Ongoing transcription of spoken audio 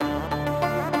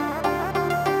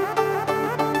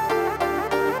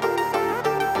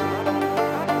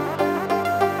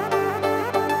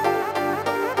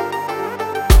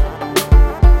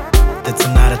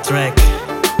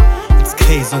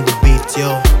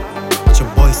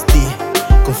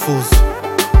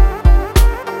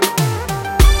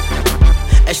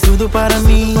tudo para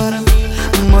mim.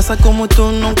 Moça como tu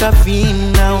nunca vi,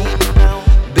 não.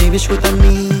 Baby,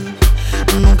 escuta-me,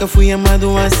 nunca fui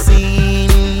amado assim,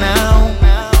 não.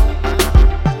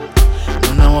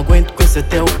 Não aguento com esse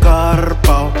teu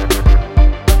corpo.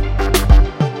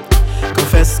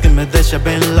 Confesso que me deixa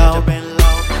bem low.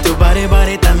 Teu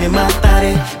body tá me matar.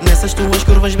 Nessas tuas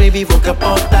curvas, baby, vou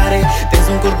capotar. Tens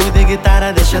um corpo de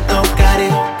guitarra, deixa tocar.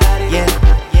 Yeah,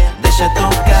 deixa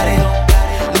tocar.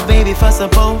 Baby, faça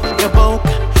boca a boca.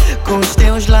 Com os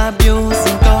teus lábios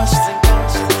encosta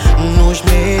nos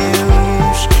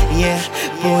meus. Yeah,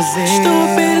 pois estou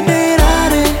a perder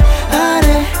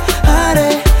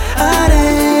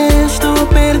estou a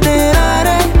perder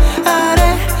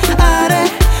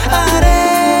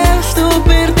estou a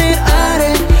perder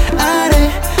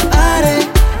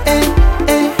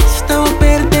estou a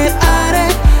perder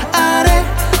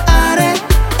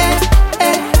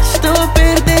estou a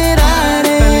perder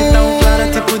pele tão clara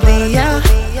tipo dia.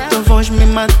 Tua voz me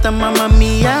mata, mamma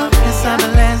mia. Essa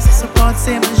beleza só pode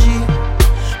ser magia.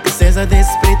 Princesa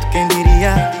desse preto, quem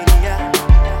diria?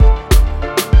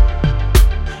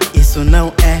 Isso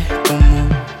não é comum,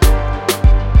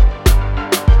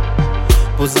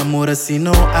 pois amor assim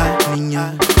não há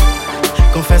nenhum.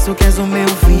 Confesso que és o meu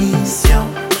vício.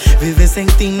 Viver sem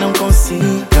ti não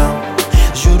consigo.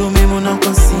 Juro mesmo não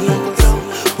consigo,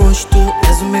 pois tu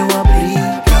és o meu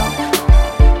abrigo.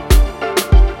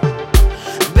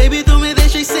 Baby, tu me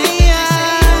deixas sem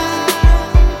ar.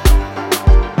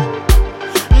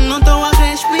 Não tô a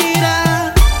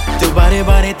respirar. Teu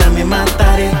body tá me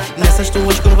matar. Nessas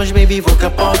tuas curvas, baby, vou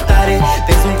capotar.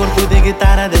 Tens um corpo de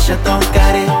guitarra, deixa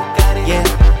tocar. Yeah,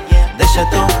 deixa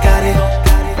tocar.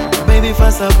 Baby,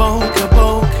 faça boca a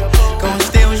boca. Com os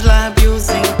teus lábios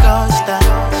encosta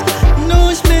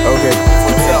nos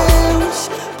meus.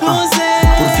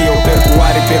 Por ti eu perco o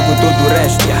ar e perco todo o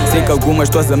resto. Sei que algumas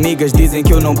tuas amigas dizem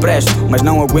que eu não presto, mas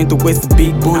não aguento com esse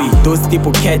big booty. Doce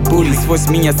tipo cat booty. Se fosse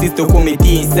minha sister eu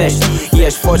cometia incesto. E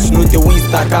as fotos no teu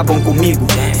Insta acabam comigo.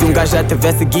 Se um gajo já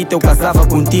tivesse guita eu casava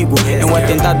contigo. É um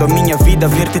atentado à minha vida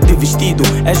ver-te de vestido.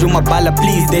 És uma bala,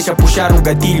 please, deixa puxar o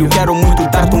gatilho. Quero muito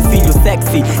dar-te um filho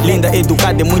sexy. Linda,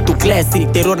 educada e muito classy.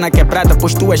 Terror na quebrada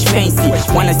pois tu és fancy.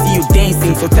 Wanna see you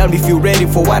dancing, so tell me if you ready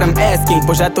for what I'm asking.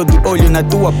 Pois já tô de olho na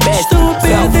tua best. Estou a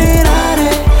perder